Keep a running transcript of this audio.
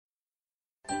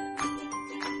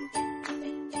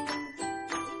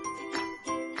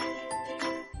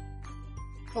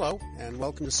Hello, and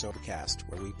welcome to Sobercast,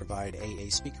 where we provide AA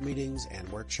speaker meetings and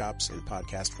workshops in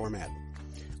podcast format.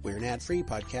 We're an ad-free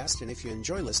podcast, and if you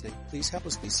enjoy listening, please help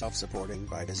us be self-supporting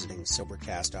by visiting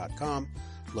Sobercast.com,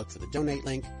 look for the donate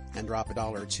link, and drop $1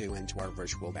 or $2 into our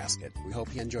virtual basket. We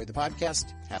hope you enjoy the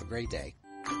podcast. Have a great day.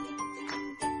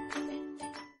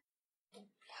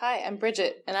 Hi, I'm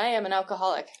Bridget, and I am an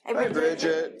alcoholic. Hi,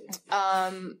 Bridget.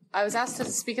 I was asked to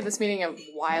speak at this meeting a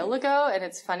while ago, and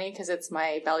it's funny because it's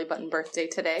my belly button birthday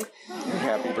today.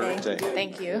 Happy birthday.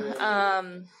 Thank you.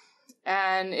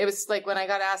 And it was like when I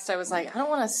got asked, I was like, I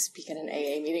don't want to speak at an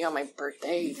AA meeting on my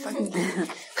birthday.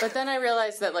 But then I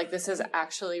realized that like this is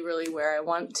actually really where I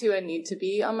want to and need to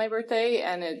be on my birthday.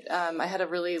 And I had a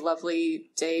really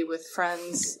lovely day with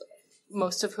friends,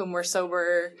 most of whom were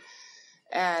sober,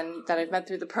 and that I've met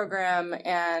through the program,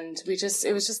 and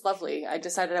it was just lovely. I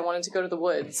decided I wanted to go to the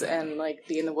woods and like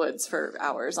be in the woods for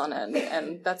hours on end,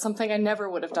 and that's something I never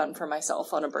would have done for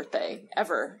myself on a birthday,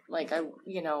 ever. Like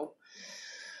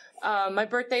my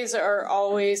birthdays are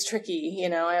always tricky,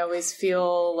 I always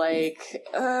feel like,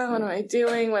 what am I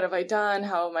doing? What have I done?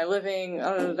 How am I living?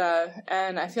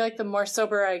 And I feel like the more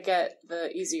sober I get,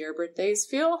 the easier birthdays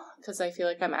feel, because I feel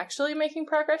like I'm actually making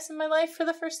progress in my life for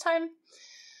the first time.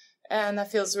 And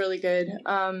that feels really good.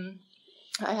 I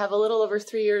have a little over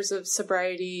 3 years of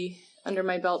sobriety under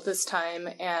my belt this time,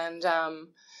 and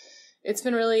it's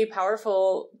been really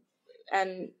powerful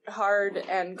and hard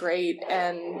and great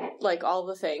and like all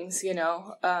the things,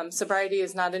 Sobriety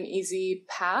is not an easy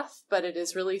path, but it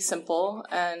is really simple.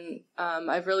 And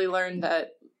I've really learned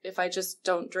that if I just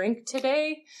don't drink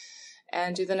today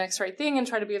and do the next right thing and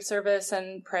try to be of service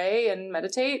and pray and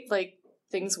meditate, like,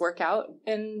 things work out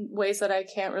in ways that I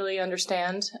can't really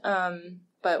understand,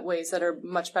 but ways that are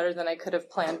much better than I could have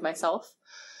planned myself.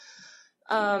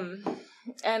 And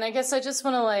I guess I just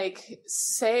want to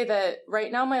say that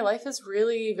right now my life is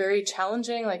really very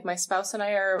challenging. Like my spouse and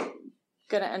I are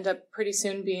going to end up pretty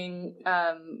soon being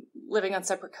living on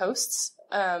separate coasts.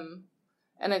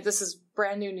 And this is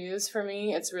brand new news for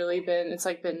me. It's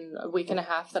been a week and a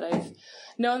half that I've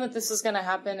known that this was going to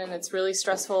happen, and it's really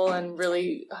stressful and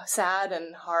really sad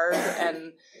and hard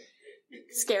and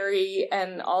scary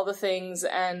and all the things.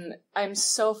 And I'm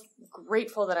so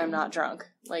grateful that I'm not drunk.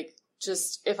 Like,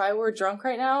 just if I were drunk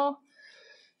right now,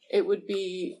 we would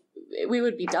be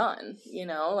done,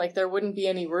 like there wouldn't be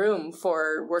any room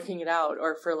for working it out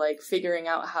or for like figuring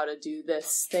out how to do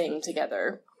this thing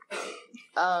together.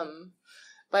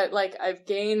 But like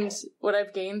what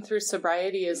I've gained through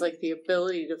sobriety is like the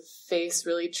ability to face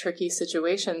really tricky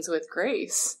situations with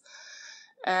grace.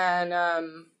 And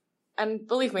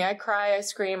believe me, I cry, I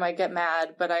scream, I get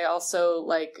mad, but I also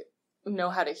like know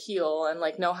how to heal and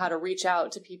like know how to reach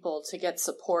out to people to get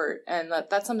support. And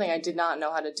that's something I did not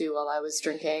know how to do while I was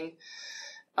drinking.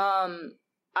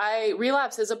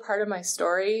 Relapse is a part of my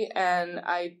story, and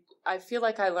I feel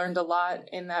like I learned a lot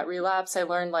in that relapse. I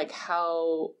learned like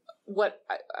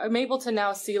I'm able to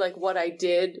now see like what I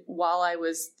did while I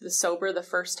was sober the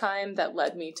first time that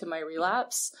led me to my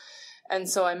relapse. And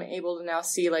so I'm able to now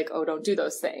see like, oh, don't do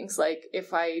those things. Like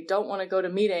if I don't want to go to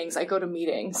meetings, I go to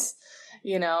meetings.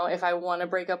 If I want to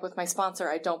break up with my sponsor,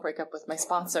 I don't break up with my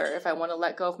sponsor. If I want to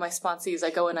let go of my sponsees, I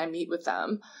go and I meet with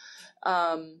them.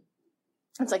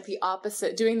 It's like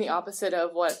doing the opposite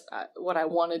of what I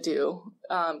want to do,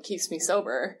 keeps me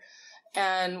sober.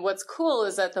 And what's cool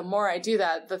is that the more I do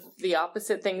that, the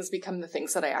opposite things become the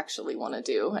things that I actually want to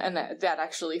do, and that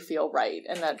actually feel right,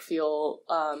 and that feel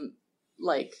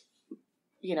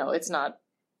it's not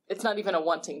even a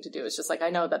wanting to do. It's just like I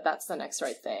know that that's the next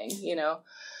right thing,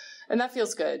 and that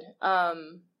feels good. I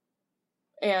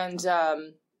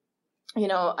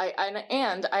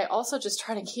also just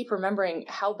try to keep remembering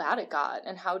how bad it got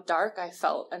and how dark I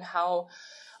felt and how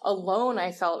alone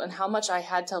I felt and how much I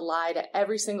had to lie to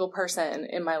every single person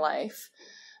in my life.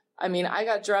 I mean, I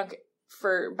got drunk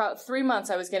for about 3 months.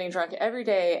 I was getting drunk every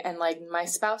day, and like my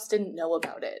spouse didn't know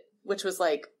about it, which was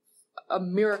like a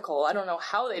miracle. I don't know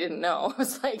how they didn't know. It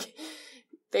was like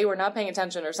they were not paying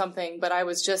attention or something, but I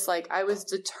was just like, I was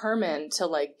determined to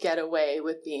like get away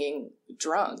with being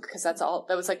drunk, because that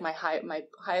was like my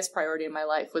highest priority in my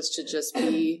life, was to just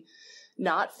be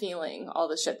not feeling all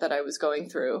the shit that I was going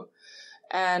through.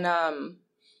 And, and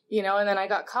then I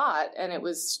got caught, and it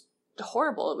was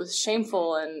horrible. It was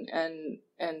shameful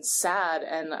and sad.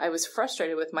 And I was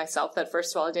frustrated with myself that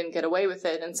first of all, I didn't get away with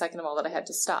it. And second of all, that I had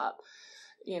to stop,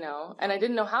 and I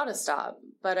didn't know how to stop,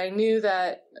 but I knew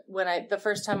that the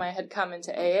first time I had come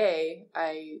into AA,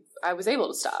 I was able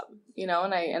to stop,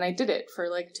 and I did it for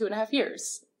like 2.5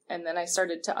 years. And then I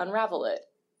started to unravel it.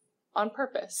 on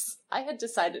purpose. I had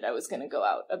decided I was going to go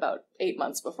out about 8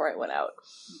 months before I went out.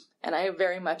 And I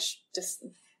very much just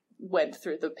went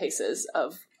through the paces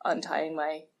of untying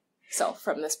myself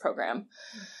from this program.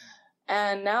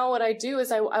 And now what I do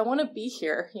is I want to be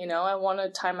here, you know, I want to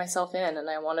tie myself in and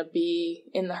I want to be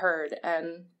in the herd.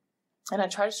 And I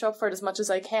try to show up for it as much as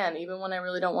I can, even when I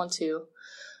really don't want to.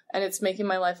 And it's making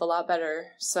my life a lot better.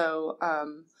 So,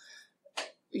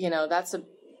 you know, that's a,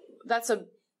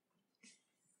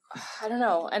 I don't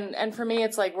know. And for me,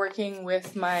 it's like working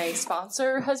with my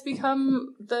sponsor has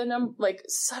become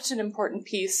such an important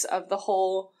piece of the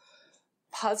whole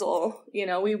puzzle. You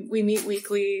know, we meet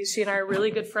weekly. She and I are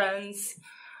really good friends.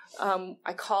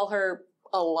 I call her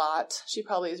a lot. She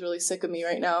probably is really sick of me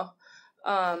right now.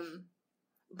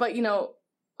 But you know,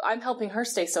 I'm helping her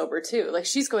stay sober too. Like,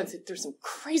 she's going through some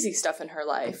crazy stuff in her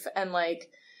life. And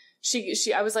like,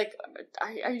 I was like,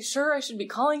 are you sure I should be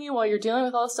calling you while you're dealing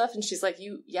with all this stuff? And she's like,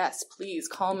 yes, please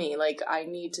call me. Like, I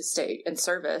need to stay in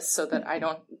service so that I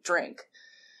don't drink.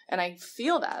 And I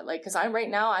feel that, like, cause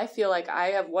I feel like I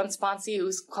have one sponsee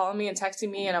who's calling me and texting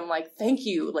me and I'm like, thank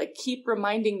you. Like, keep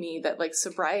reminding me that like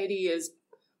sobriety is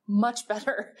much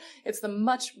better. It's the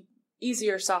much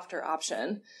easier, softer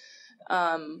option.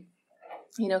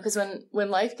 You know, cause when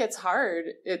life gets hard,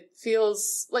 it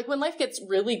feels like when life gets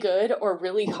really good or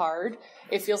really hard,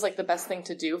 it feels like the best thing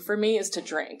to do for me is to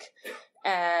drink.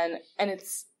 And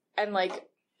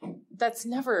that's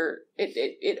never,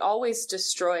 it always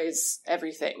destroys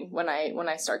everything when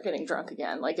I start getting drunk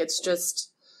again. Like, it's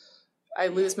just, I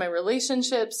lose my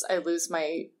relationships. I lose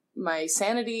my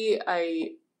sanity.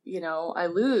 I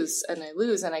lose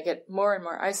and I get more and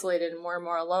more isolated and more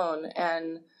alone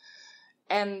and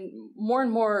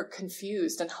more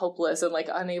confused and hopeless and like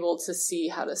unable to see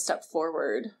how to step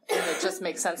forward. And it just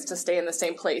makes sense to stay in the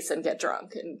same place and get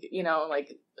drunk and, you know,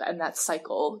 like, and that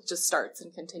cycle just starts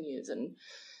and continues and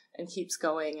keeps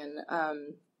going. And,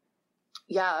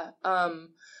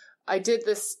 I did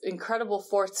this incredible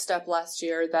 4th step last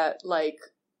year that like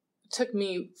took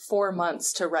me 4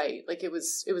 months to write. Like, it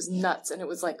was nuts. And it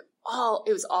was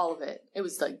all of it. It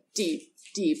was like deep,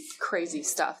 crazy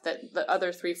stuff that the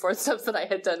other 3/4 steps that I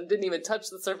had done didn't even touch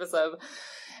the surface of.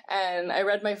 And I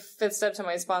read my 5th step to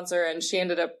my sponsor and she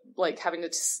ended up like having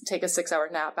to take a 6-hour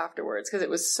nap afterwards because it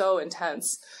was so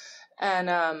intense. And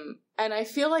I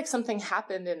feel like something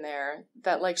happened in there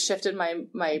that like shifted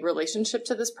my relationship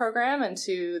to this program and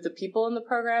to the people in the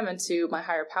program and to my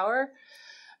higher power.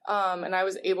 And I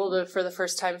was able to, for the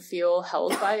first time, feel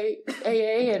held by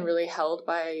AA and really held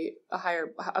by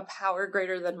a power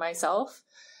greater than myself.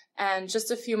 And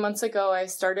just a few months ago, I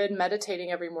started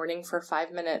meditating every morning for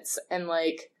 5 minutes, and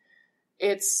like,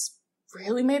 it's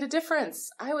really made a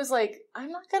difference. I was like,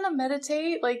 I'm not going to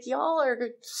meditate. Like, y'all are,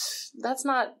 that's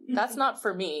not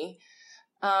for me.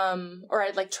 Or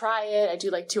I'd like try it. I'd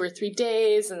do like 2 or 3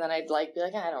 days and then I'd like be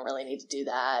like, I don't really need to do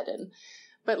that.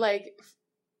 But like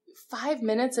 5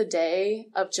 minutes a day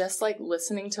of just like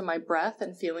listening to my breath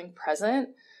and feeling present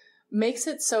makes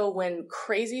it so when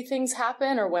crazy things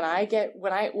happen or when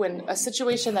a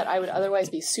situation that I would otherwise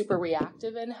be super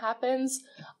reactive in happens,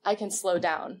 I can slow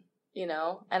down, you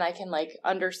know, and I can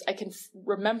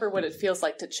remember what it feels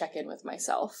like to check in with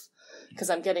myself because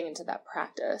I'm getting into that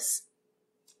practice.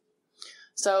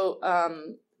 So,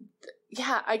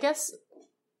 I guess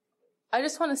I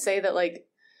just want to say that like,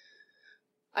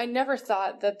 I never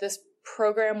thought that this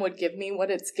program would give me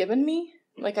what it's given me.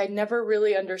 Like, I never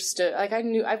really understood. Like,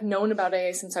 I've known about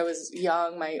AA since I was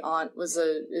young. My aunt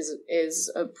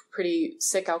is a pretty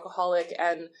sick alcoholic,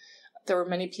 and there were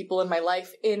many people in my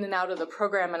life in and out of the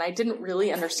program, and I didn't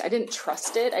really understand. I didn't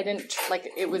trust it.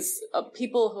 It was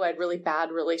people who I had really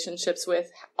bad relationships with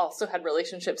also had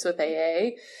relationships with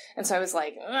AA. And so I was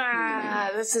like,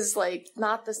 this is like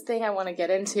not this thing I want to get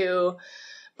into.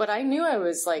 But I knew I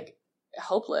was like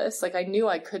hopeless. Like, I knew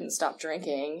I couldn't stop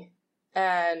drinking.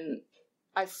 And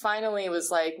I finally was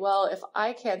like, well, if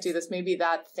I can't do this, maybe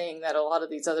that thing that a lot of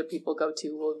these other people go to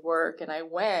will work. And I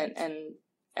went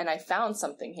and I found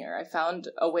something here. I found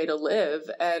a way to live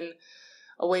and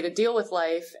a way to deal with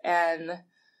life. And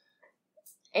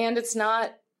it's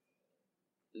not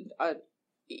an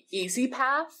easy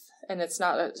path and it's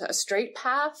not a straight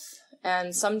path.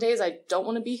 And some days I don't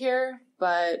want to be here,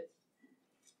 but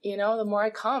you know, the more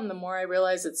I come, the more I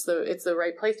realize it's the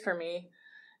right place for me.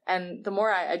 And the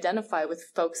more I identify with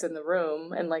folks in the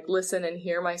room and like listen and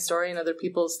hear my story and other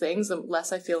people's things, the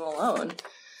less I feel alone.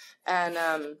 And,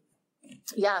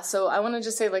 so I want to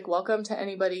just say like, welcome to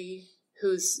anybody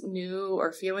who's new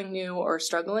or feeling new or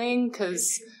struggling,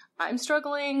 because I'm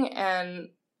struggling and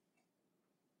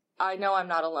I know I'm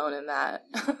not alone in that.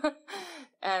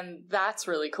 And that's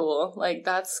really cool. Like,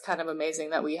 that's kind of amazing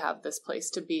that we have this place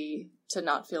to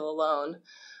not feel alone.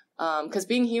 'Cause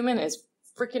being human is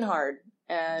freaking hard.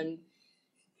 And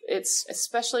it's,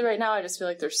 especially right now, I just feel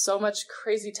like there's so much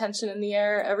crazy tension in the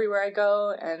air everywhere I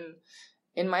go, and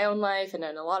in my own life and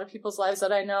in a lot of people's lives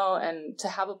that I know. And to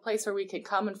have a place where we can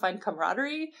come and find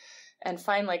camaraderie and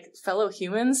find like fellow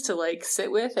humans to like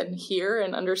sit with and hear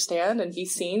and understand and be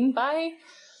seen by,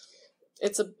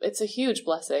 it's a huge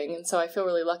blessing. And so I feel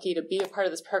really lucky to be a part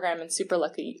of this program, and super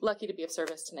lucky to be of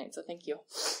service tonight. So thank you.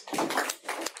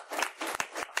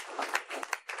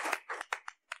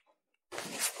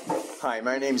 Hi,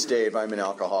 my name's Dave. I'm an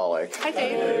alcoholic. Hi,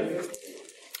 Dave.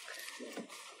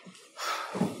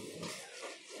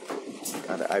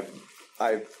 God,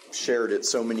 I've shared at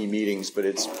so many meetings, but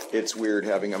it's weird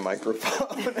having a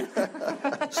microphone.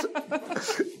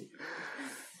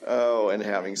 Oh, and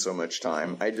having so much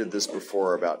time. I did this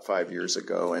before about 5 years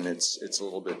ago, and it's a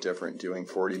little bit different doing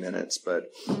 40 minutes,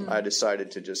 but I decided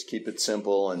to just keep it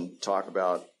simple and talk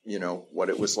about, what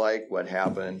it was like, what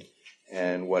happened,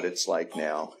 and what it's like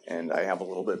now. And I have a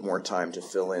little bit more time to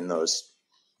fill in those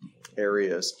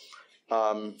areas.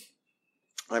 I'm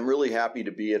really happy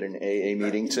to be at an AA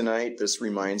meeting tonight. This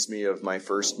reminds me of my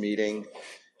first meeting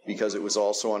because it was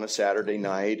also on a Saturday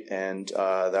night, and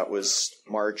that was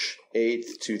March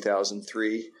 8th,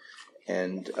 2003,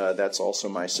 and that's also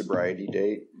my sobriety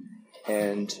date.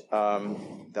 And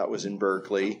that was in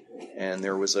Berkeley, and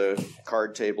there was a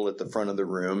card table at the front of the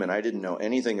room, and I didn't know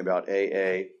anything about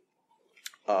AA,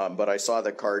 but I saw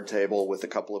the card table with a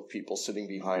couple of people sitting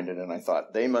behind it, and I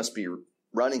thought, they must be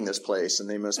running this place, and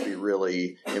they must be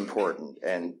really important.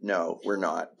 And no, we're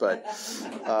not. But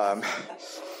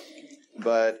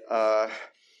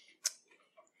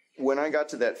when I got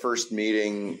to that first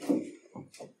meeting,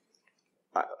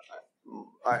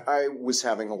 I was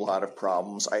having a lot of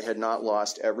problems. I had not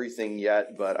lost everything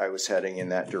yet, but I was heading in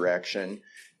that direction.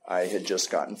 I had just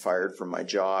gotten fired from my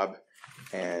job,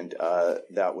 and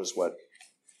that was what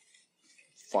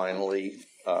finally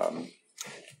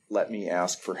let me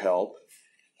ask for help.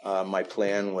 My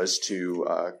plan was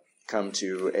to come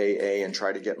to AA and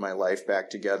try to get my life back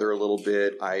together a little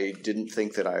bit. I didn't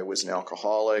think that I was an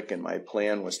alcoholic, and my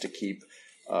plan was to keep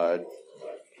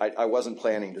I wasn't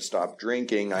planning to stop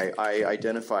drinking. I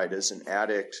identified as an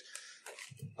addict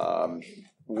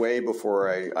way before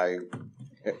I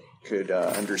could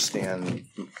understand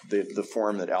the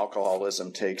form that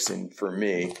alcoholism takes for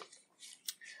me.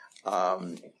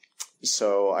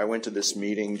 So I went to this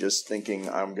meeting just thinking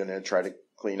I'm going to try to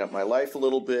clean up my life a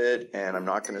little bit, and I'm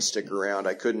not going to stick around.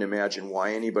 I couldn't imagine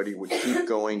why anybody would keep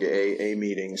going to AA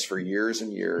meetings for years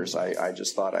and years. I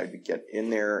just thought I'd get in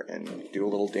there and do a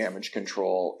little damage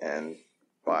control and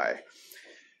bye.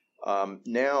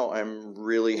 Now I'm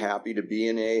really happy to be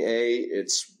in AA.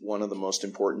 It's one of the most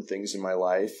important things in my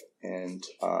life, and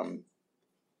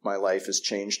my life has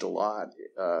changed a lot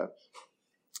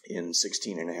in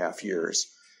 16 and a half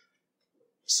years.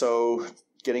 So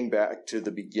getting back to the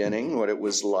beginning, what it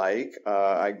was like,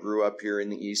 I grew up here in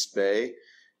the East Bay.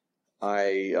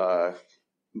 My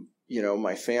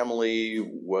family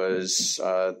was,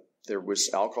 there was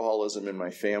alcoholism in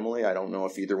my family. I don't know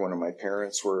if either one of my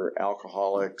parents were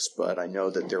alcoholics, but I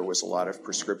know that there was a lot of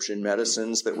prescription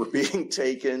medicines that were being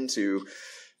taken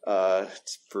for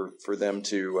them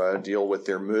to deal with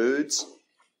their moods.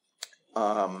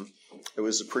 It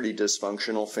was a pretty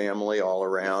dysfunctional family all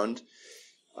around.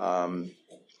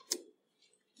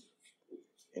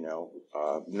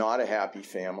 Not a happy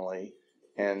family.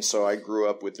 And so I grew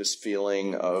up with this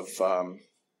feeling of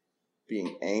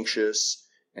being anxious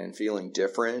and feeling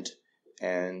different.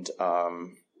 And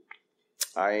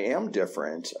I am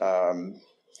different. I'm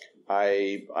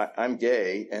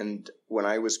gay, and when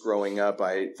I was growing up,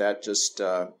 that just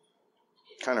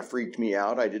kind of freaked me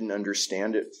out. I didn't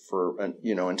understand it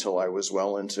until I was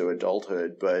well into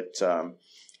adulthood, but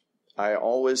I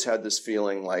always had this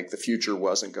feeling like the future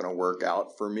wasn't going to work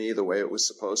out for me the way it was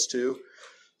supposed to.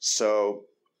 So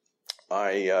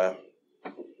I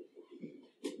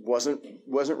wasn't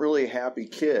really a happy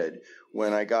kid.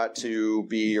 When I got to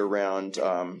be around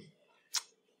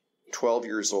 12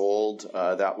 years old,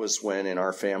 that was when in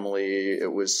our family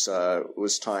it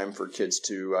was time for kids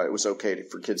to it was okay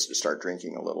for kids to start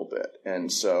drinking a little bit.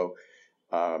 And so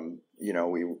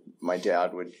my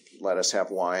dad would let us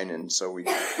have wine, and so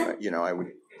I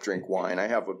would drink wine. I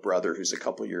have a brother who's a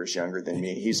couple years younger than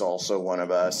me. He's also one of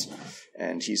us,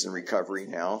 and he's in recovery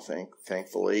now,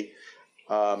 thankfully.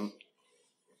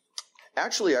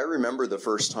 Actually, I remember the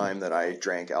first time that I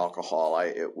drank alcohol.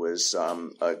 It was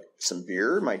some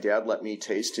beer. My dad let me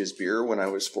taste his beer when I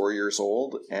was 4 years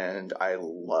old, and I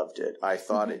loved it. I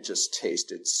thought it just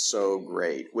tasted so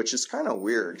great, which is kind of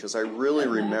weird because I really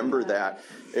remember that.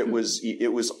 It was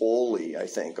Oli, I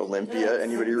think, Olympia.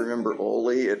 Anybody remember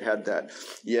Oli? It had that.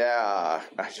 Yeah,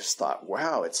 I just thought,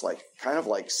 wow, it's like kind of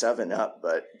like 7-Up,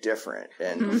 but different.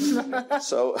 And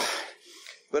so,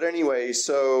 but anyway,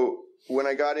 so when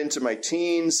I got into my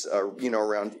teens,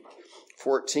 around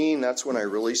 14, that's when I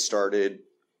really started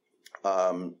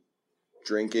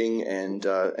drinking and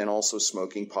also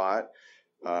smoking pot.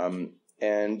 And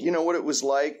what it was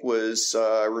like was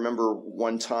I remember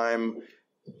one time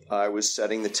I was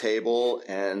setting the table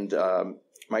and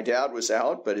my dad was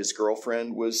out, but his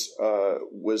girlfriend was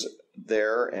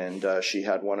there, and she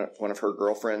had one of her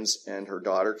girlfriends and her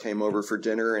daughter came over for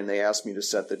dinner, and they asked me to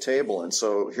set the table. And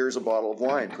so here's a bottle of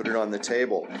wine, put it on the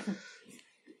table.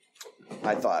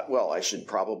 I thought, well, I should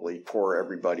probably pour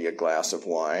everybody a glass of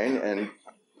wine, and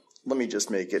let me just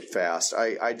make it fast.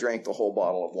 I drank the whole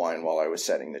bottle of wine while I was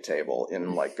setting the table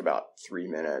in like about 3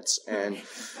 minutes, and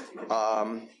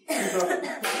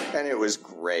it was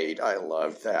great. I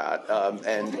loved that.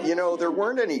 And there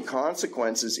weren't any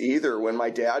consequences either when my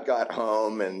dad got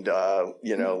home and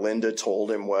Linda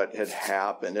told him what had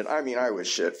happened. And I mean, I was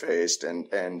shit-faced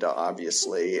and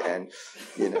obviously, and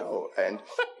it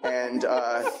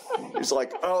was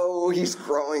like, oh, he's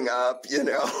growing up,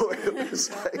 it was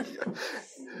like,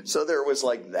 so there was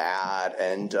like that,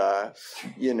 and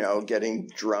getting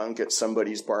drunk at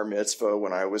somebody's bar mitzvah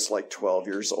when I was like 12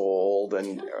 years old,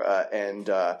 and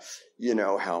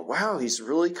how, wow, he's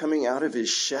really coming out of his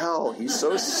shell. He's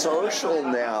so social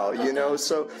now,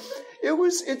 so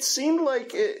it seemed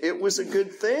like it was a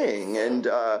good thing. And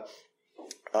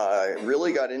I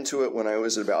really got into it when I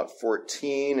was about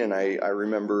 14, and I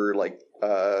remember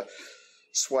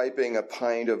swiping a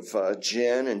pint of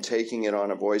gin and taking it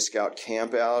on a Boy Scout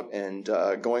campout and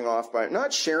going off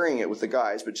not sharing it with the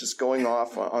guys, but just going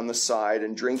off on the side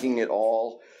and drinking it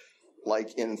all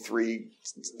like in 3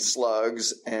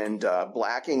 slugs and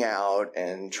blacking out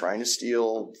and trying to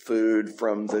steal food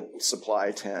from the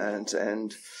supply tent.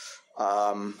 And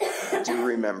I do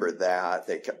remember that.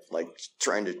 They kept like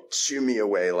trying to shoo me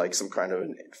away like some kind of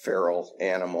a feral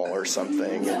animal or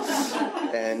something.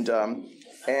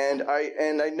 And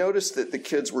I noticed that the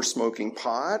kids were smoking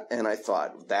pot, and I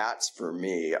thought, that's for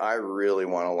me. I really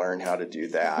want to learn how to do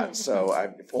that. So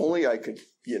if only I could,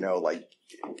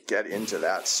 get into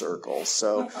that circle.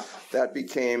 So that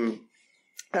became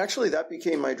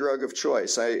my drug of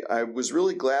choice. I was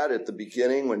really glad at the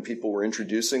beginning when people were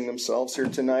introducing themselves here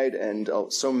tonight, and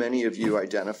so many of you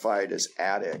identified as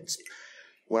addicts.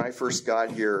 When I first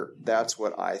got here, that's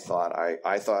what I thought.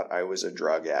 I thought I was a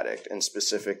drug addict, and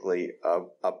specifically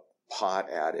a pot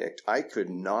addict. I could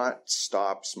not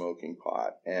stop smoking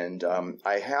pot, and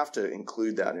I have to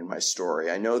include that in my story.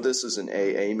 I know this is an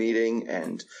AA meeting,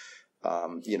 and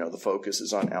the focus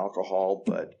is on alcohol,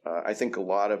 but I think a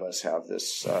lot of us have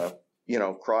this,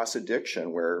 cross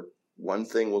addiction where one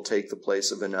thing will take the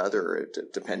place of another,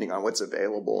 depending on what's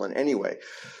available. And anyway,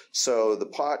 so the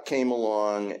pot came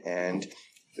along, and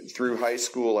through high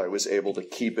school, I was able to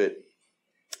keep it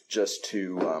just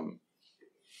to,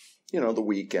 the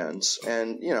weekends.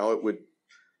 And, it would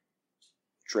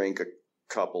drink a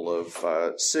couple of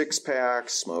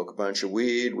 6-packs, smoke a bunch of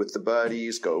weed with the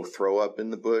buddies, go throw up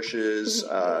in the bushes.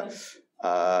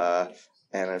 And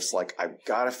it's like, I've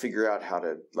got to figure out how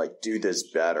to do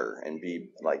this better and be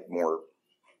more,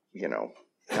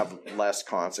 have less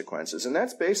consequences. And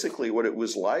that's basically what it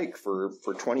was like for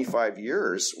 25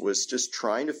 years, was just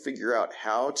trying to figure out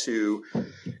how to,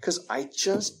 because I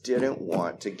just didn't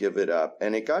want to give it up.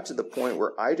 And it got to the point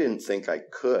where I didn't think I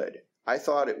could. I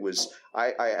thought it was,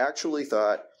 I actually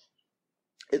thought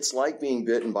it's like being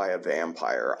bitten by a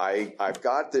vampire. I've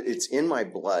got it's in my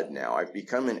blood now. I've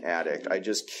become an addict. I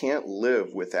just can't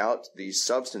live without these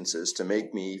substances to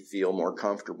make me feel more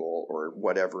comfortable or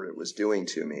whatever it was doing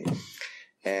to me.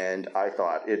 And I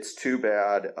thought, it's too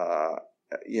bad.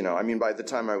 By the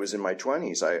time I was in my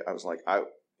 20s, I was like,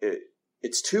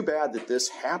 it's too bad that this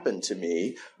happened to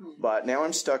me, but now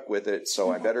I'm stuck with it,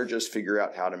 so I better just figure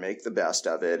out how to make the best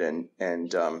of it.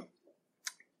 And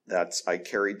I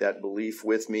carried that belief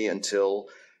with me until,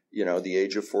 the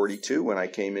age of 42 when I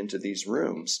came into these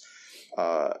rooms.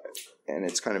 And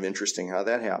it's kind of interesting how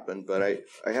that happened, but I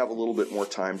have a little bit more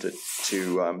time to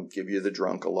give you the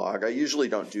drunk-a-log. I usually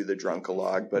don't do the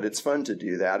drunk-a-log, but it's fun to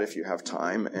do that if you have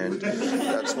time, and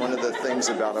that's one of the things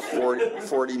about a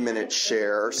 40-minute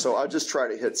share. So I'll just try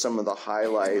to hit some of the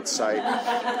highlights.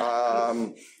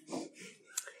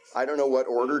 I don't know what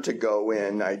order to go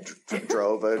in. I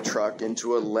drove a truck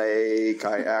into a lake.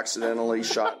 I accidentally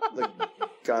shot the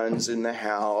guns in the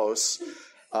house.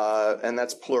 And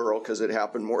that's plural because it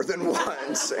happened more than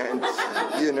once. And,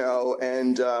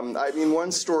 I mean,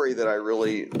 one story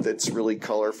that's really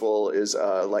colorful is,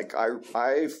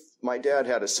 my dad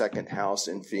had a second house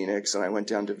in Phoenix, and I went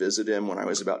down to visit him when I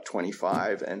was about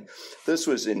 25, and this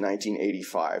was in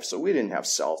 1985, so we didn't have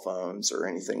cell phones or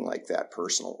anything like that,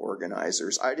 personal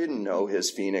organizers. I didn't know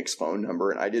his Phoenix phone number,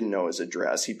 and I didn't know his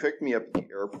address. He picked me up at the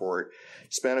airport,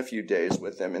 spent a few days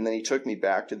with him, and then he took me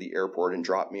back to the airport and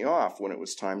dropped me off when it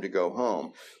was time to go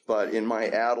home. But in my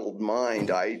addled mind,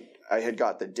 I had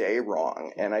got the day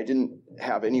wrong, and I didn't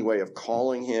have any way of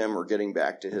calling him or getting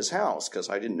back to his house because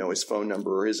I didn't know his phone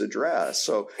number or his address.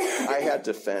 So I had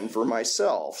to fend for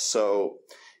myself. So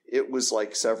it was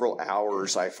like several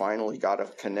hours. I finally got a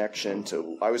connection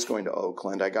I was going to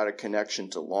Oakland. I got a connection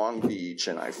to Long Beach,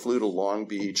 and I flew to Long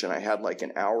Beach, and I had like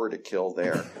an hour to kill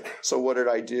there. So what did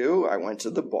I do? I went to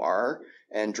the bar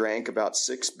and drank about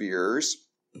 6 beers.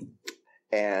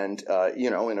 And,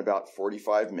 in about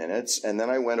 45 minutes. And then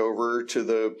I went over to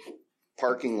the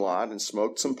parking lot and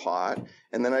smoked some pot.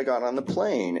 And then I got on the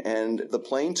plane, and the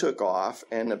plane took off.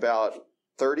 And about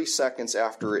 30 seconds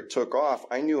after it took off,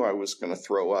 I knew I was going to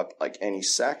throw up like any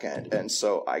second. And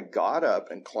so I got up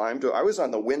and I was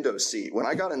on the window seat. When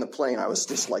I got in the plane, I was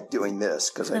just like doing this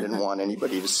because I didn't want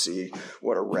anybody to see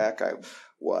what a wreck I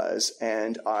was.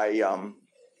 And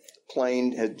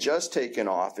plane had just taken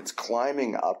off. It's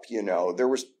climbing up,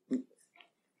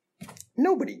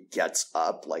 nobody gets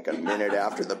up like a minute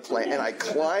after the plane. And I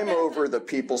climb over the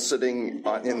people sitting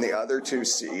in the other 2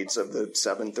 seats of the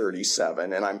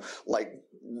 737. And I'm like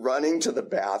running to the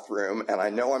bathroom, and I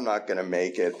know I'm not going to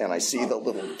make it. And I see the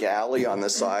little galley on the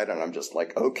side, and I'm just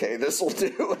like, okay, this will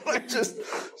do. And I just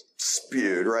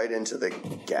spewed right into the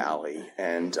galley.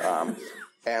 And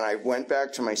I went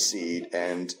back to my seat,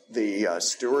 and the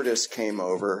stewardess came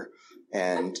over,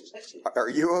 and, "Are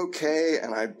you okay?"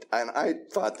 And I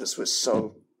thought this was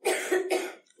so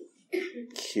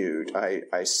cute.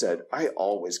 I said, "I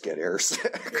always get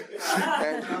airsick,"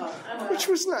 which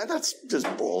was not. That's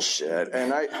just bullshit.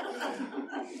 And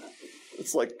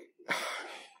it's like,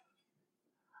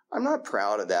 I'm not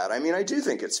proud of that. I mean, I do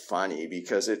think it's funny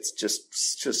because it's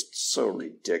just so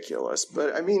ridiculous.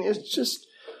 But I mean, it's just.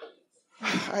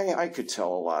 I could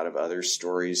tell a lot of other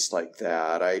stories like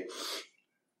that. I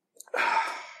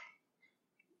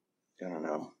don't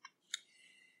know.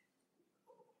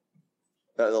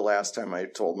 The last time I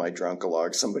told my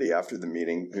drunk-a-log, somebody after the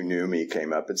meeting who knew me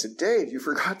came up and said, "Dave, you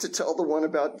forgot to tell the one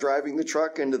about driving the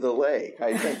truck into the lake."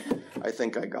 I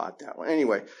think I got that one.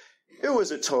 Anyway, it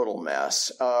was a total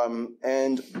mess.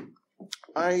 And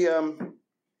I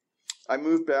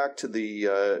moved back to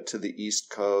the East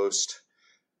Coast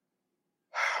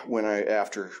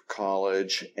after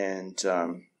college, and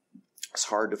it's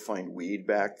hard to find weed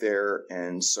back there,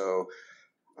 and so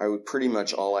pretty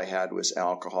much all I had was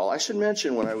alcohol. I should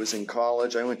mention, when I was in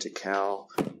college, I went to Cal.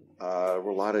 A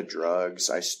lot of drugs.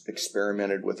 I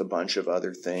experimented with a bunch of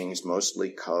other things,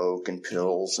 mostly coke and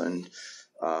pills, and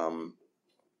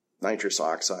nitrous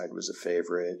oxide was a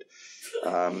favorite.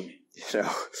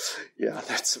 Yeah,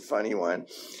 that's a funny one.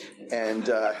 And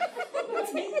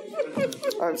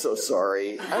I'm so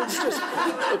sorry.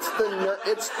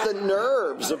 It's the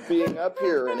nerves of being up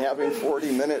here and having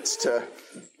 40 minutes to,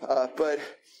 but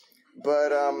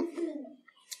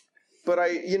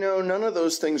I, none of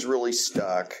those things really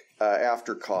stuck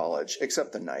after college,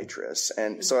 except the nitrous.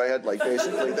 And so I had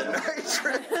basically the nitrous.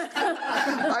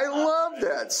 I love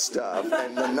that stuff.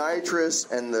 And the nitrous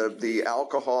and the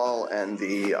alcohol and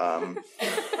the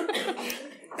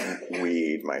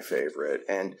weed, my favorite.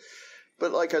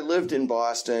 But I lived in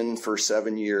Boston for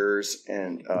 7 years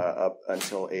and up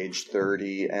until age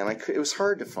 30, and it was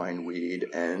hard to find weed.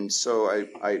 And so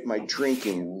my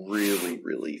drinking really,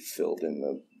 really filled in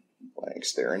the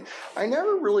blanks there. And I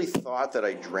never really thought that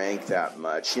I drank that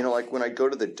much. When I'd go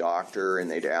to the doctor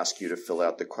and they'd ask you to fill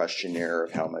out the questionnaire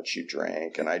of how much you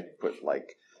drank, and I'd put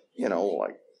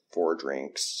 4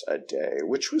 drinks a day,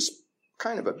 which was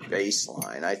kind of a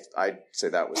baseline. I'd say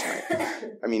that was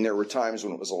there were times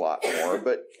when it was a lot more,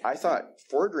 but I thought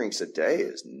 4 drinks a day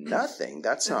is nothing.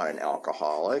 That's not an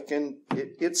alcoholic, and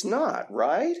it's not,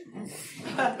 right?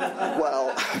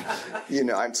 Well,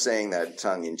 I'm saying that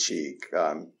tongue in cheek.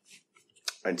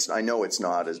 I know it's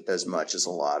not as much as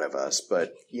a lot of us,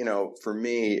 but, for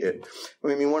me,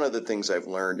 one of the things I've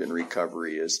learned in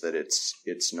recovery is that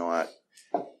it's not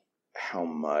how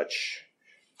much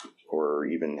or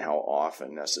even how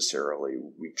often necessarily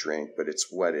we drink, but it's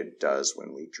what it does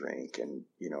when we drink, and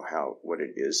what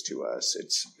it is to us.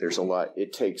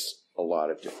 It takes a lot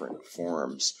of different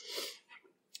forms,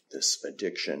 this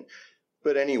addiction.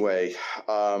 But anyway,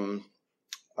 I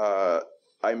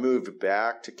moved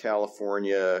back to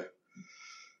California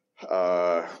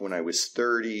when I was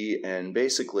 30, and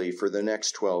basically for the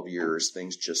next 12 years,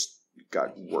 things just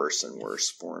got worse and worse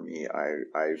for me.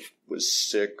 I was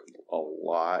sick a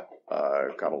lot,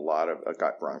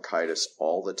 got bronchitis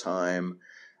all the time,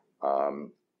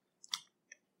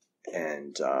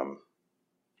 and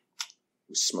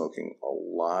was smoking a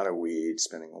lot of weed,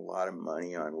 spending a lot of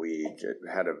money on weed. It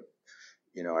had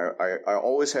I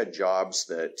always had jobs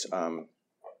that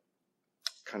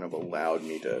kind of allowed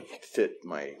me to fit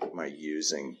my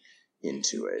using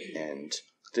into it, and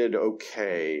did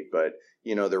okay, but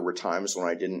there were times when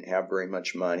I didn't have very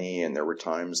much money, and there were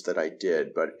times that I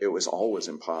did, but it was always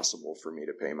impossible for me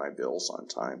to pay my bills on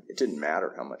time. It didn't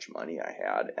matter how much money I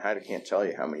had. I can't tell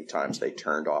you how many times they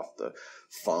turned off the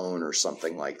phone or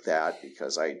something like that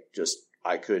because I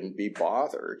couldn't be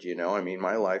bothered.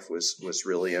 My life was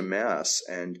really a mess.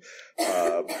 And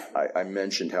I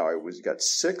mentioned how got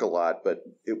sick a lot, but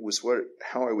it was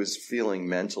how I was feeling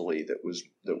mentally that was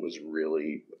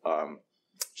really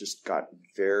just got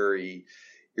very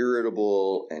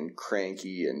irritable and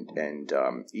cranky and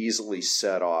easily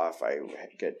set off. I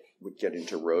would get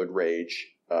into road rage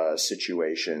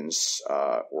situations,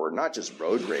 or not just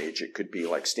road rage. It could be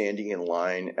like standing in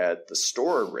line at the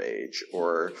store rage,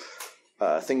 or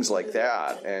things like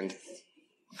that. And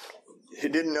you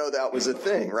didn't know that was a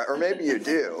thing, right? Or maybe you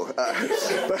do.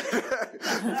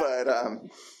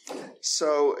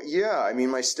 So yeah,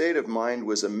 my state of mind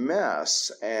was a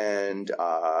mess, and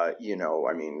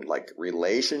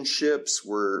relationships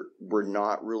were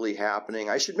not really happening.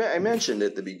 I mentioned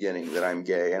at the beginning that I'm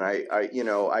gay, and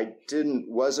I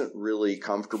wasn't really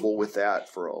comfortable with that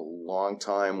for a long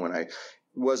time.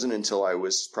 Wasn't until I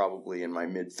was probably in my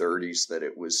mid-30s that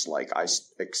it was like I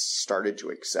started to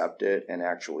accept it and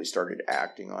actually started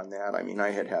acting on that.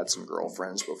 I had some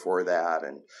girlfriends before that,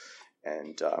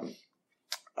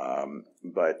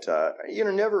 but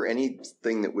never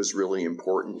anything that was really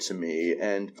important to me,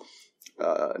 and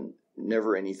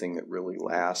never anything that really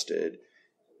lasted.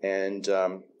 And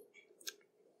I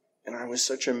was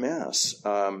such a mess.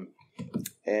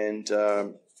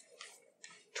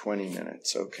 20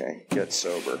 minutes. Okay. Get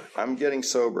sober. I'm getting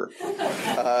sober.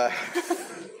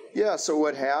 Yeah. So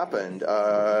what happened?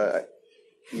 I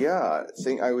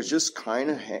was just kind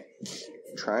of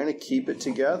trying to keep it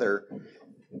together.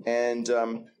 And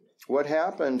what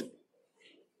happened?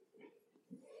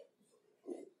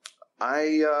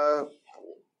 I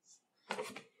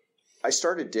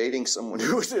started dating someone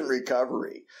who was in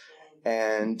recovery,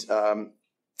 and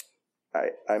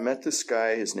I met this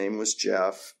guy. His name was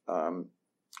Jeff.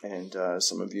 And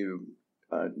some of you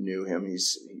knew him.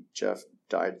 Jeff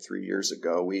died 3 years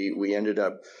ago. We ended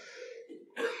up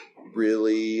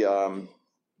really. I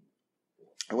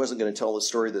wasn't going to tell the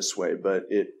story this way, but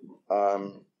it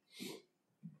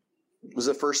was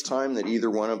the first time that either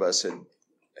one of us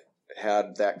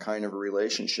had that kind of a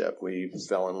relationship. We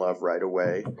fell in love right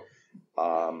away,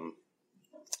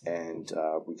 and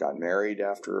we got married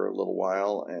after a little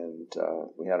while, and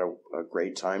we had a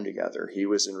great time together. He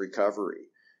was in recovery.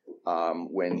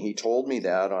 When he told me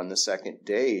that on the second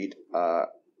date,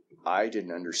 I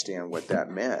didn't understand what that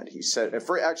meant. He said,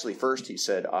 first he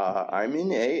said, I'm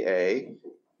in AA,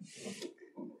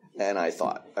 and I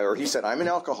thought, or he said, I'm an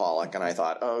alcoholic, and I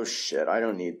thought, oh shit, I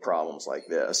don't need problems like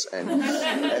this. And then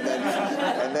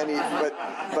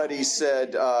he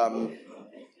said,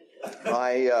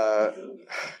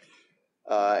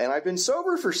 and I've been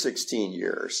sober for 16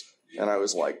 years, and I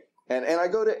was like. And I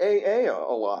go to AA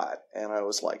a lot, and I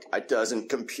was like, it doesn't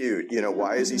compute.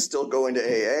 Why is he still going to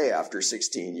AA after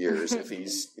 16 years if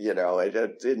he's,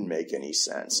 it didn't make any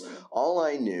sense. All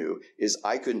I knew is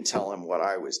I couldn't tell him what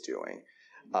I was doing.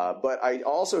 But I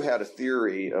also had a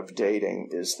theory of dating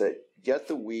is that get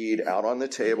the weed out on the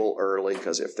table early,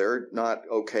 because if they're not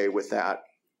okay with that,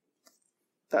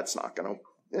 that's not going to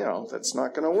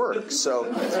work. So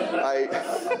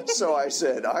I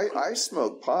said, I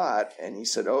smoke pot. And he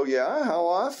said, oh yeah, how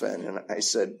often? And I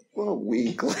said, well,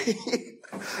 weekly.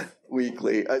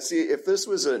 See, if this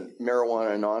was a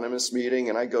Marijuana Anonymous meeting,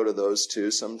 and I go to those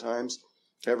too sometimes,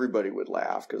 everybody would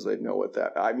laugh because they'd know what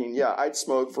that, I mean, yeah, I'd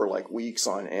smoke for like weeks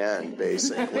on end,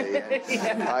 basically.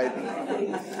 And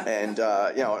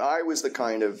I was the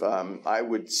kind of, I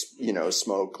would,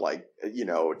 smoke like,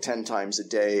 10 times a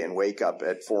day and wake up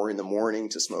at 4 a.m.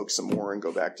 to smoke some more and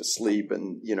go back to sleep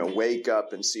and, wake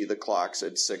up and see the clocks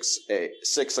at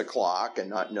 6 o'clock and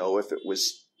not know if it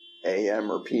was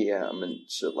AM or PM and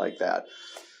shit like that.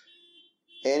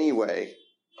 Anyway,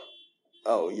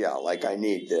 oh yeah, like I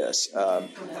need this.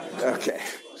 Okay.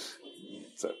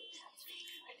 So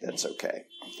that's okay.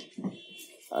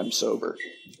 I'm sober.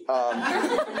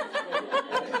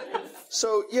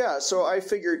 So I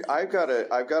figured I've got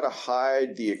to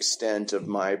hide the extent of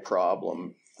my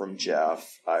problem from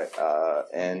Jeff.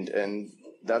 And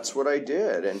that's what I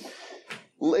did. And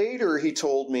later he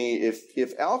told me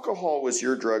if alcohol was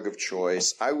your drug of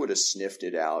choice, I would have sniffed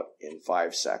it out in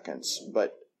 5 seconds.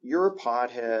 But you're a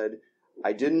pothead.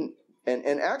 I didn't,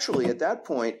 and actually at that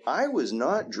point, I was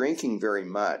not drinking very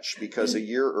much because a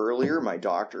year earlier, my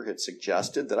doctor had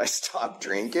suggested that I stop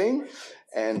drinking,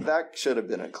 and that should have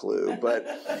been a clue. But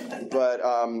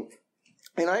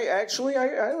and I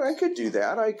could do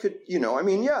that. I could,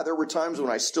 there were times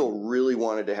when I still really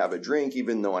wanted to have a drink,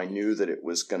 even though I knew that it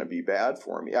was going to be bad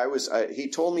for me. He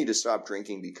told me to stop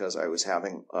drinking because I was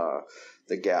having,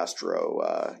 the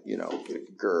gastro, the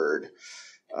GERD.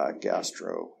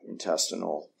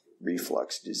 Gastrointestinal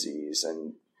reflux disease,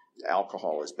 and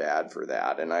alcohol is bad for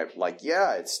that. And I'm like,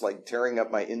 yeah, it's like tearing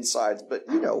up my insides, but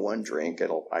one drink, but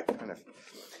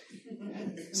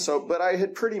I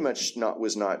had pretty much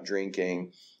was not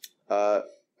drinking, but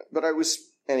I was,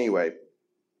 anyway.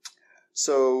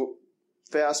 So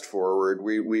fast forward,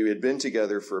 we had been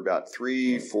together for about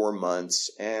 3-4 months,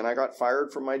 and I got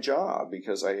fired from my job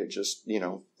because I had just,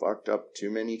 fucked up too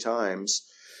many times.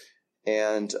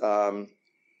 And I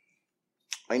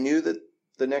knew that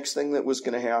the next thing that was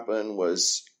going to happen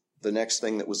was the next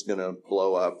thing that was going to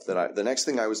blow up, the next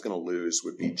thing I was going to lose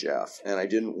would be Jeff. And I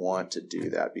didn't want to do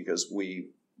that because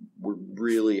we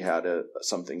really had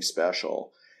something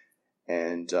special.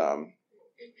 And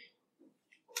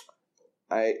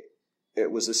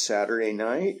it was a Saturday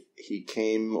night. He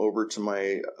came over to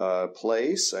my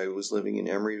place. I was living in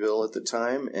Emeryville at the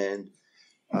time, and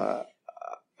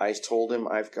I told him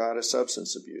I've got a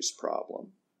substance abuse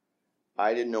problem.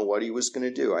 I didn't know what he was going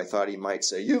to do. I thought he might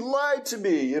say, you lied to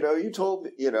me, you told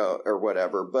me, or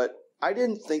whatever. But I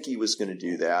didn't think he was going to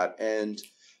do that. And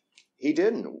he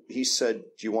didn't. He said,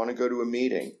 do you want to go to a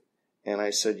meeting? And I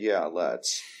said, yeah,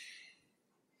 let's.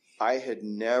 I had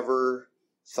never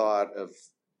thought of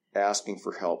asking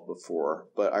for help before,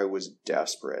 but I was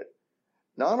desperate.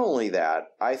 Not only that,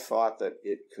 I thought that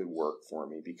it could work for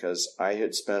me because I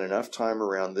had spent enough time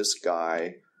around this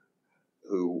guy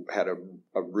who had a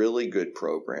really good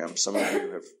program. Some of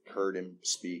you have heard him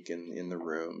speak in the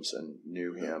rooms and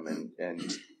knew him,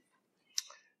 and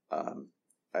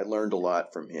I learned a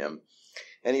lot from him.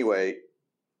 Anyway,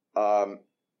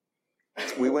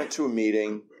 we went to a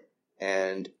meeting,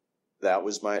 and that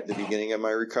was the beginning of my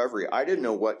recovery. I didn't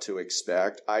know what to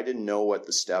expect. I didn't know what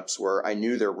the steps were. I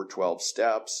knew there were 12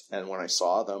 steps, and when I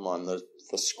saw them on the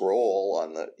scroll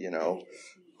on the,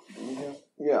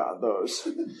 those.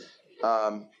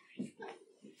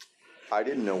 I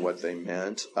didn't know what they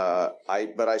meant. But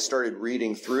I started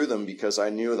reading through them because I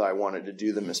knew that I wanted to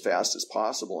do them as fast as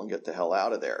possible and get the hell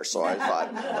out of there. So I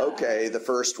thought, okay, the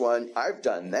first one, I've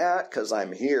done that because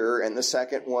I'm here. And the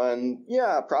second one,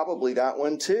 yeah, probably that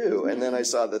one too. And then I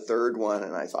saw the third one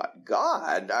and I thought,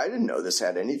 God, I didn't know this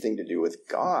had anything to do with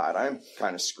God. I'm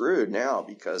kind of screwed now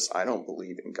because I don't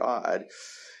believe in God.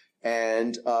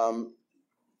 And,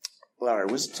 well, I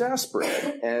was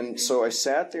desperate. And so I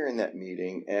sat there in that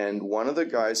meeting, and one of the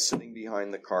guys sitting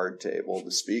behind the card table,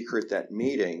 the speaker at that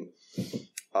meeting,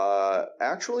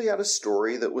 actually had a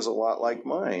story that was a lot like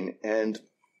mine. And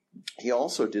he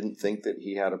also didn't think that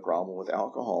he had a problem with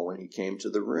alcohol when he came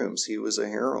to the rooms. He was a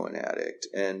heroin addict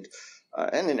and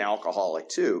an alcoholic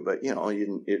too. But,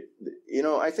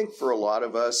 I think for a lot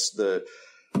of us,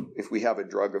 if we have a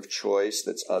drug of choice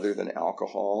that's other than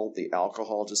alcohol, the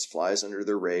alcohol just flies under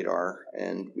the radar,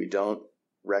 and we don't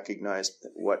recognize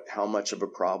how much of a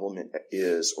problem it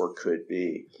is or could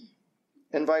be,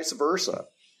 and vice versa.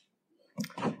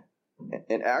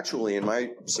 And actually, in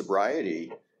my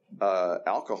sobriety,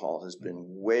 alcohol has been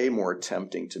way more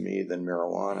tempting to me than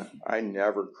marijuana. I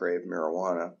never crave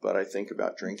marijuana, but I think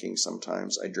about drinking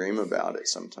sometimes. I dream about it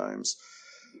sometimes.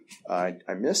 I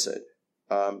miss it.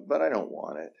 But I don't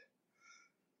want it.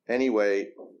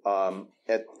 Anyway,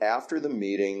 after the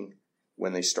meeting,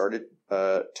 when they started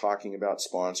talking about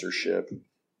sponsorship,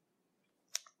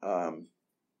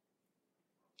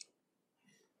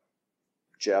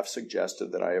 Jeff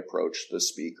suggested that I approach the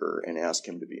speaker and ask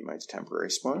him to be my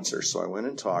temporary sponsor. So I went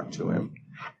and talked to him,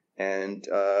 and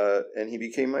he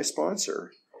became my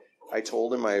sponsor. I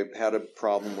told him I had a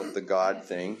problem with the God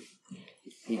thing.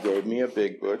 He gave me a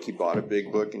big book. He bought a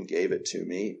big book and gave it to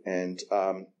me, and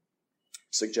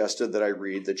suggested that I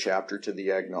read the chapter to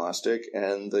the agnostic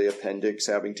and the appendix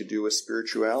having to do with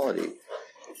spirituality.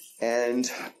 And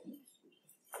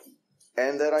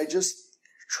that I just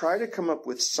try to come up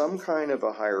with some kind of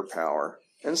a higher power.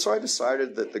 And so I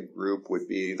decided that the group would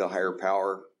be the higher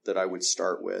power that I would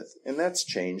start with. And that's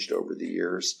changed over the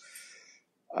years.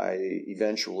 I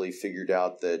eventually figured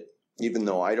out that even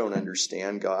though I don't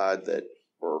understand God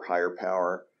or higher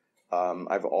power,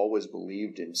 I've always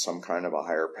believed in some kind of a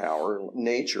higher power,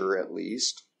 nature at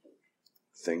least,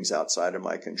 things outside of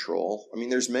my control. I mean,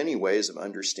 there's many ways of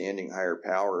understanding higher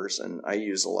powers, and I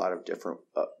use a lot of different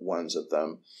ones of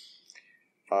them.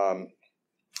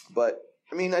 But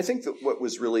I mean, I think that what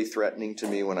was really threatening to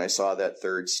me when I saw that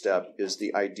third step is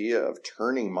the idea of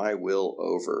turning my will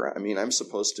over. I mean, I'm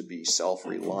supposed to be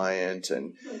self-reliant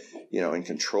and, in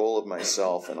control of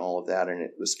myself and all of that, and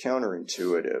it was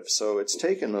counterintuitive. So it's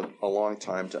taken a long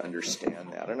time to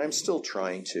understand that, and I'm still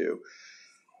trying to.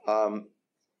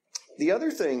 The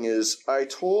other thing is I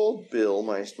told Bill,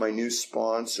 my new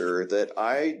sponsor, that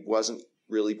I wasn't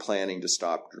really planning to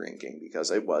stop drinking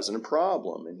because it wasn't a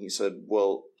problem. And he said,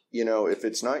 well, if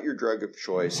it's not your drug of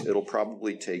choice, it'll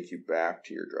probably take you back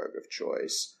to your drug of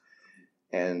choice.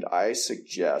 And I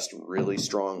suggest really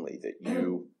strongly that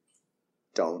you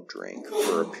don't drink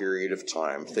for a period of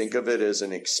time. Think of it as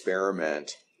an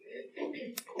experiment.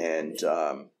 And,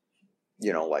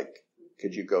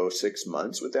 could you go 6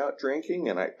 months without drinking?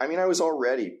 And I was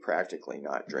already practically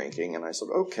not drinking. And I said,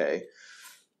 okay.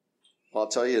 I'll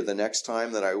tell you, the next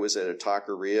time that I was at a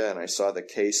taqueria and I saw the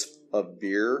case of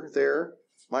beer there,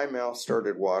 my mouth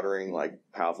started watering like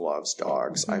Pavlov's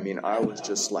dogs. I mean, I was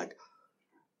just like,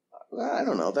 I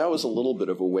don't know, that was a little bit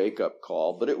of a wake-up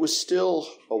call, but it was still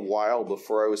a while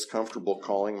before I was comfortable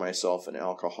calling myself an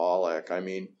alcoholic. I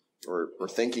mean, or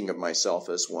thinking of myself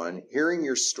as one. Hearing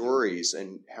your stories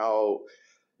and how,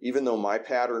 even though my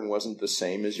pattern wasn't the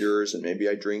same as yours, and maybe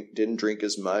I didn't drink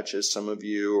as much as some of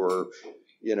you, or,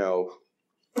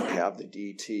 have the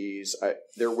DTs,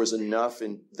 there was enough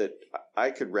in that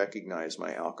I could recognize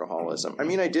my alcoholism. I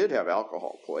mean, I did have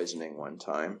alcohol poisoning one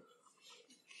time.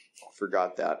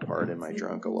 Forgot that part in my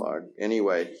drunkalog.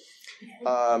 Anyway,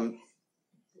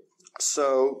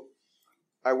 so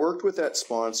I worked with that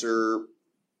sponsor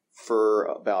for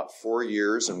about 4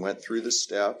 years and went through the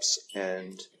steps,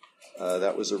 and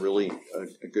that was a really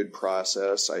a good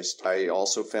process. I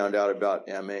also found out about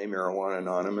MA, Marijuana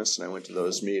Anonymous, and I went to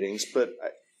those meetings, but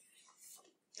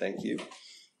thank you.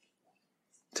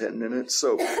 10 minutes.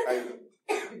 So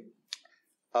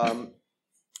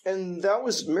and that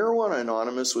was, Marijuana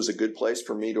Anonymous was a good place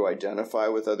for me to identify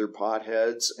with other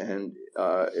potheads, and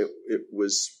it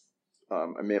was,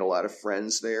 I made a lot of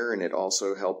friends there, and it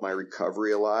also helped my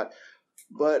recovery a lot.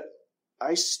 But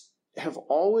I have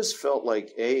always felt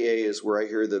like AA is where I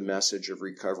hear the message of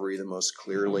recovery the most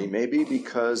clearly, maybe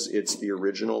because it's the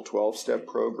original 12-step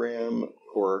program,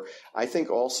 or I think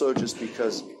also just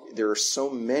because there are so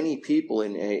many people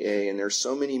in AA and there's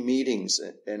so many meetings,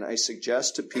 and I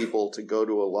suggest to people to go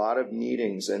to a lot of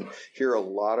meetings and hear a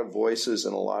lot of voices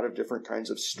and a lot of different kinds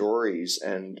of stories.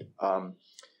 And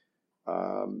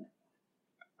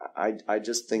I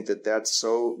just think that that's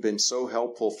been so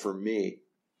helpful for me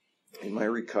in my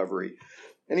recovery.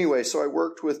 Anyway, so I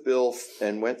worked with Bill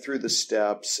and went through the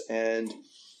steps, and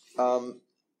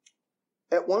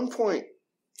at one point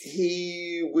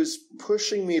he was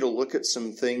pushing me to look at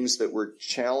some things that were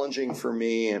challenging for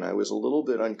me, and I was a little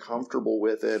bit uncomfortable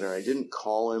with it, and I didn't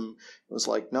call him. It was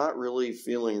like not really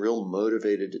feeling real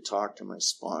motivated to talk to my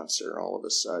sponsor all of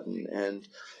a sudden, and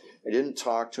I didn't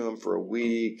talk to him for a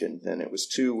week, and then it was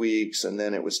 2 weeks, and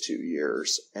then it was 2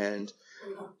 years. And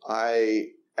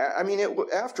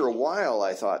after a while,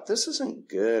 I thought, this isn't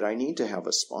good. I need to have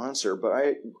a sponsor.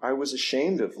 But I was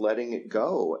ashamed of letting it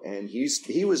go. And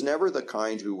he was never the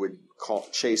kind who would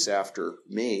chase after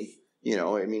me. He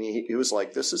was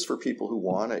like, this is for people who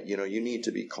want it. You need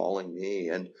to be calling me.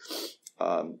 And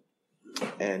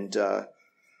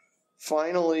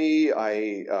finally,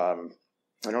 I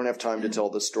don't have time to tell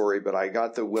the story, but I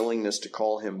got the willingness to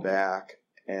call him back,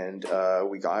 and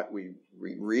we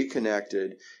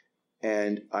reconnected,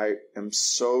 and I am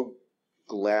so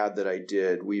glad that I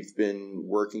did. We've been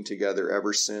working together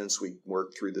ever since. We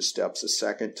worked through the steps a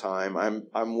second time. I'm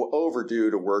overdue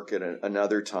to work at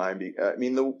another time. I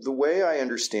mean, the way I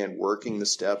understand working the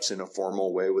steps in a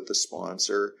formal way with the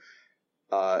sponsor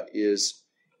is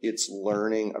it's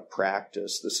learning a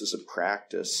practice. This is a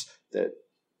practice that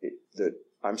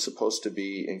I'm supposed to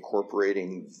be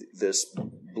incorporating this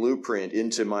blueprint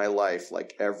into my life,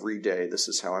 like every day. This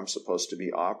is how I'm supposed to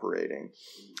be operating.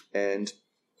 And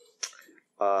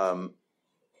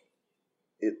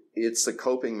it's a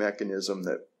coping mechanism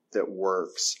that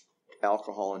works.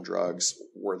 Alcohol and drugs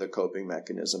were the coping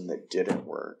mechanism that didn't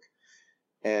work.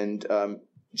 And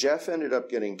Jeff ended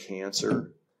up getting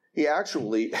cancer. He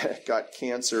actually got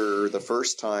cancer the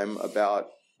first time about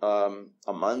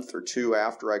a month or two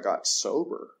after I got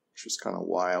sober, which was kind of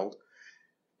wild.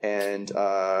 And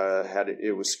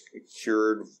it was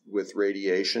cured with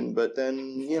radiation. But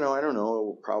then, I don't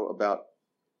know, probably about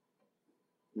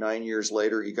 9 years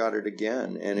later, he got it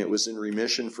again, and it was in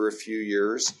remission for a few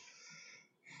years.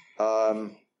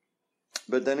 But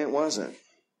then it wasn't.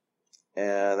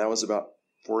 And that was about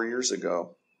 4 years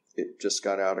ago. It just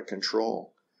got out of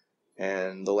control.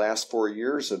 And the last 4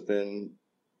 years have been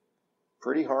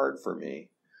pretty hard for me.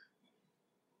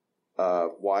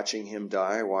 Watching him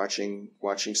die, watching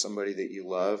somebody that you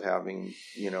love having,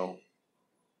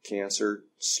 cancer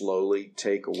slowly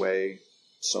take away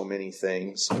so many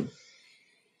things,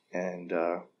 and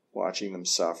watching them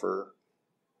suffer.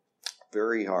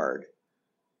 Very hard.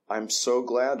 I'm so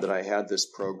glad that I had this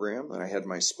program, that I had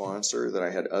my sponsor, that I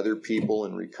had other people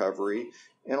in recovery,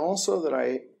 and also that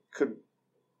I could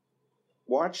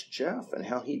watch Jeff and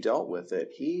how he dealt with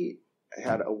it. He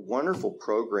had a wonderful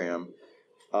program,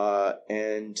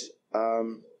 and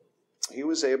he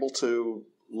was able to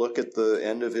look at the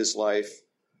end of his life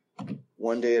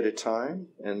one day at a time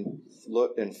and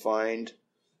look and find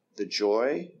the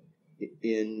joy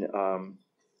in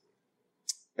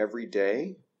every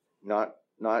day, not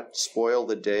spoil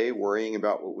the day worrying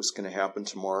about what was going to happen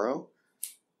tomorrow.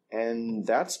 And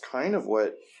that's kind of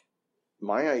what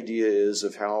my idea is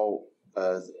of how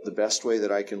the best way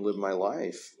that I can live my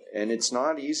life. And it's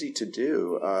not easy to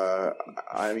do.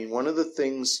 One of the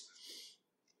things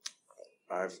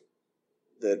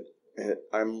that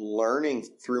I'm learning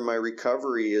through my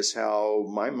recovery is how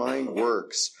my mind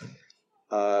works.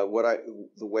 The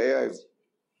way I've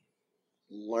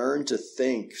learned to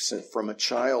think from a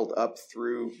child up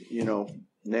through,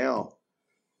 now.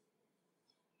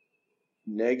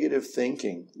 Negative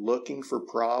thinking, looking for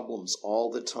problems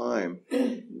all the time,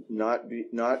 not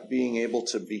being able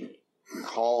to be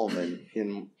calm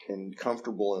and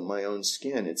comfortable in my own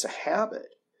skin. It's a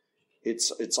habit.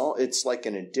 It's like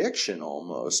an addiction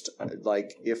almost.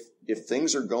 Like if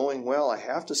things are going well, I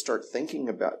have to start thinking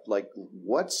about like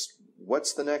what's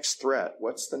the next threat?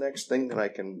 What's the next thing that I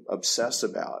can obsess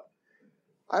about?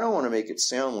 I don't want to make it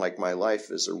sound like my life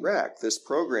is a wreck. This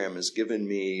program has given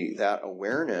me that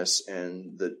awareness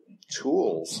and the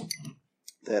tools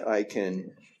that I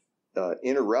can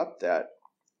interrupt that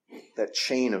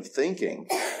chain of thinking.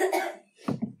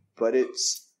 But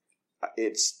it's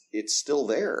still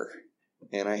there,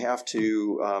 and I have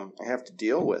to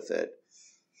deal with it.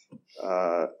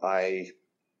 I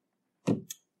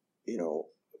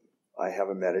have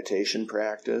a meditation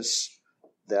practice.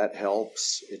 That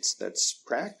helps. That's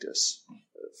practice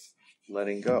of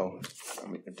letting go.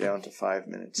 I'm down to 5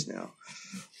 minutes now.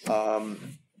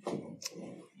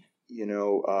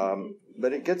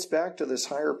 But it gets back to this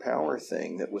higher power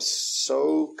thing that was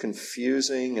so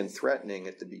confusing and threatening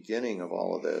at the beginning of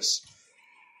all of this.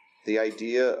 The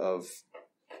idea of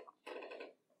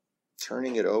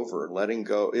turning it over, letting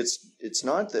go. It's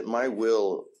not that my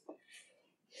will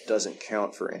doesn't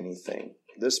count for anything.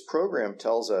 This program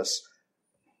tells us,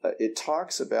 it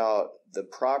talks about the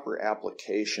proper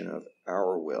application of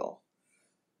our will.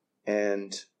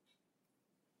 And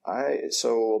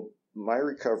so my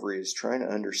recovery is trying to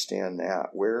understand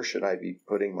that. Where should I be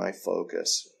putting my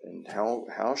focus? And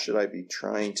how should I be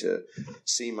trying to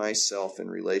see myself in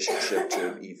relationship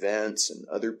to events and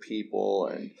other people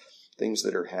and things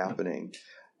that are happening?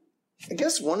 I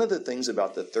guess one of the things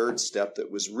about the third step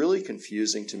that was really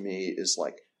confusing to me is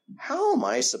like, how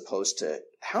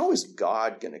is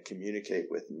God going to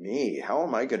communicate with me? How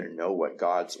am I going to know what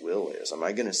God's will is? Am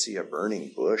I going to see a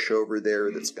burning bush over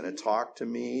there that's going to talk to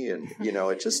me? And,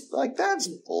 it just like, that's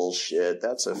bullshit.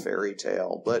 That's a fairy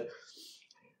tale. But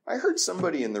I heard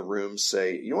somebody in the room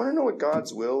say, you want to know what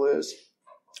God's will is?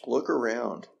 Look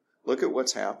around. Look at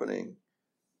what's happening.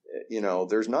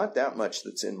 There's not that much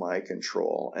that's in my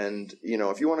control. And,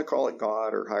 if you want to call it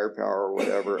God or higher power or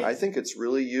whatever, I think it's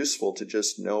really useful to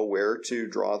just know where to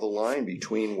draw the line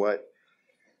between what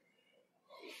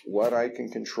I can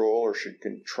control or should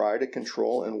try to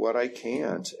control and what I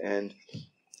can't. And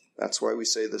that's why we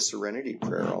say the serenity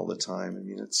prayer all the time. I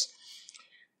mean, it's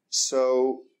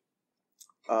so,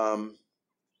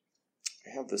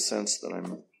 have the sense that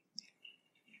I'm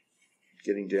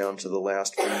getting down to the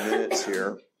last few minutes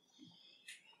here.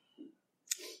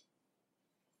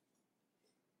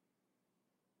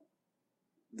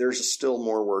 There's still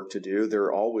more work to do.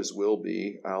 There always will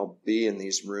be. I'll be in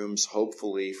these rooms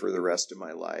hopefully for the rest of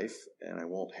my life, and I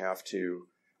won't have to.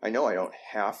 I know I don't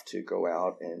have to go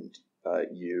out and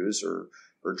use or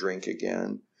drink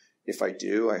again. If I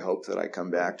do, I hope that I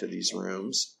come back to these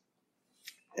rooms.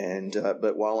 And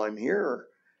but while I'm here,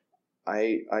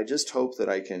 I just hope that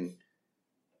I can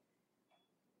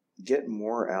get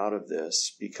more out of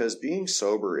this, because being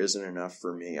sober isn't enough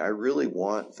for me. I really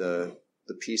want the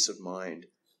peace of mind.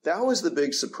 That was the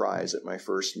big surprise at my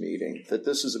first meeting, that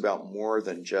this is about more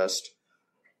than just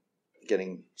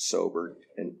getting sober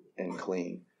and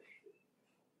clean.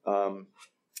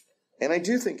 And I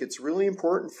do think it's really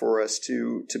important for us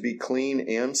to be clean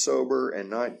and sober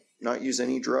and not use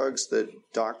any drugs that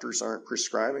doctors aren't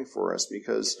prescribing for us,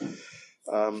 because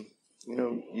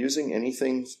using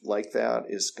anything like that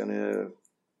is going to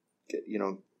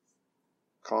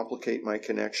complicate my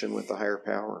connection with the higher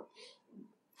power.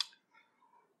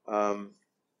 I'm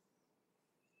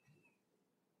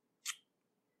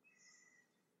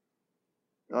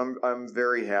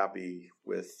very happy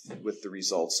with the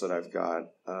results that I've got,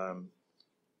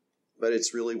 but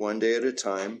it's really one day at a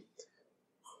time.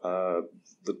 I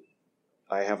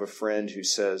have a friend who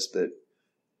says that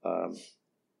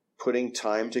putting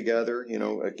time together,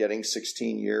 getting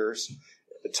 16 years,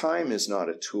 time is not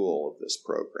a tool of this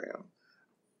program,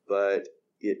 but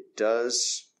it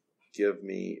does give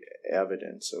me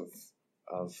evidence of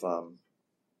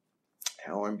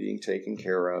how I'm being taken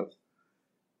care of.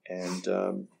 And,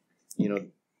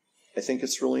 I think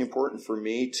it's really important for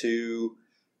me to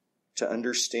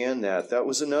understand that. That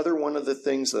was another one of the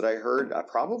things that I heard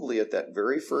probably at that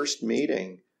very first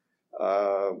meeting,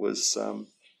 was,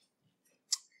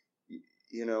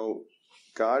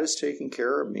 God is taking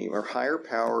care of me. Our higher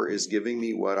power is giving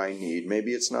me what I need.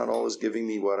 Maybe it's not always giving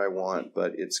me what I want,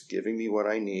 but it's giving me what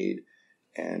I need,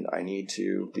 and I need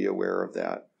to be aware of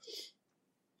that.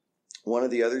 One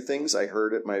of the other things I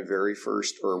heard at my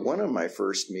one of my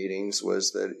first meetings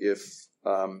was that if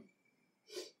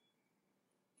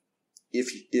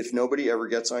nobody ever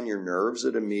gets on your nerves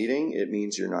at a meeting, it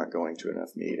means you're not going to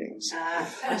enough meetings.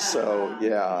 So,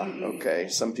 yeah, okay.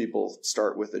 Some people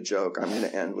start with a joke. I'm going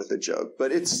to end with a joke.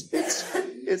 But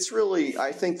it's really,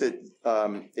 I think that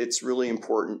it's really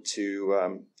important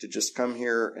to just come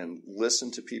here and listen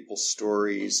to people's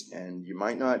stories, and you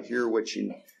might not hear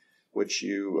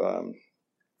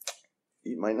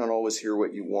you might not always hear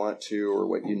what you want to or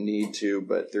what you need to,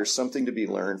 but there's something to be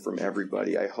learned from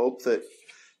everybody. I hope that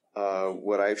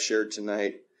what I've shared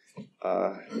tonight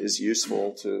is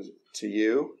useful to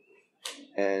you,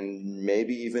 and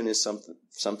maybe even is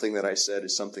something that I said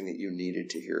is something that you needed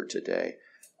to hear today.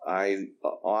 I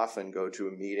often go to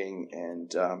a meeting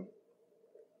and I'm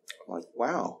like,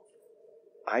 wow,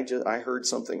 I heard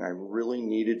something I really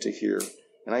needed to hear.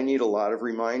 And I need a lot of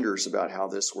reminders about how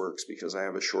this works, because I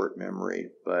have a short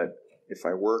memory. But if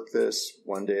I work this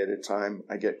one day at a time,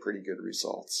 I get pretty good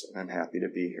results. And I'm happy to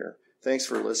be here. Thanks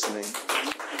for listening.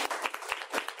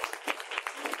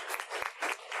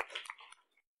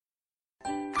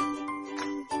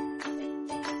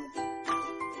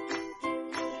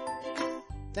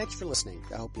 Thanks for listening.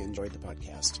 I hope you enjoyed the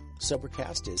podcast.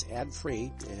 Sobercast is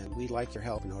ad-free, and we'd like your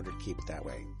help in order to keep it that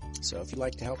way. So if you'd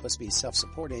like to help us be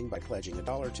self-supporting by pledging $1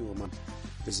 or $2 a month,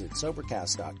 visit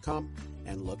Sobercast.com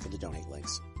and look for the donate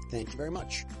links. Thank you very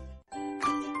much.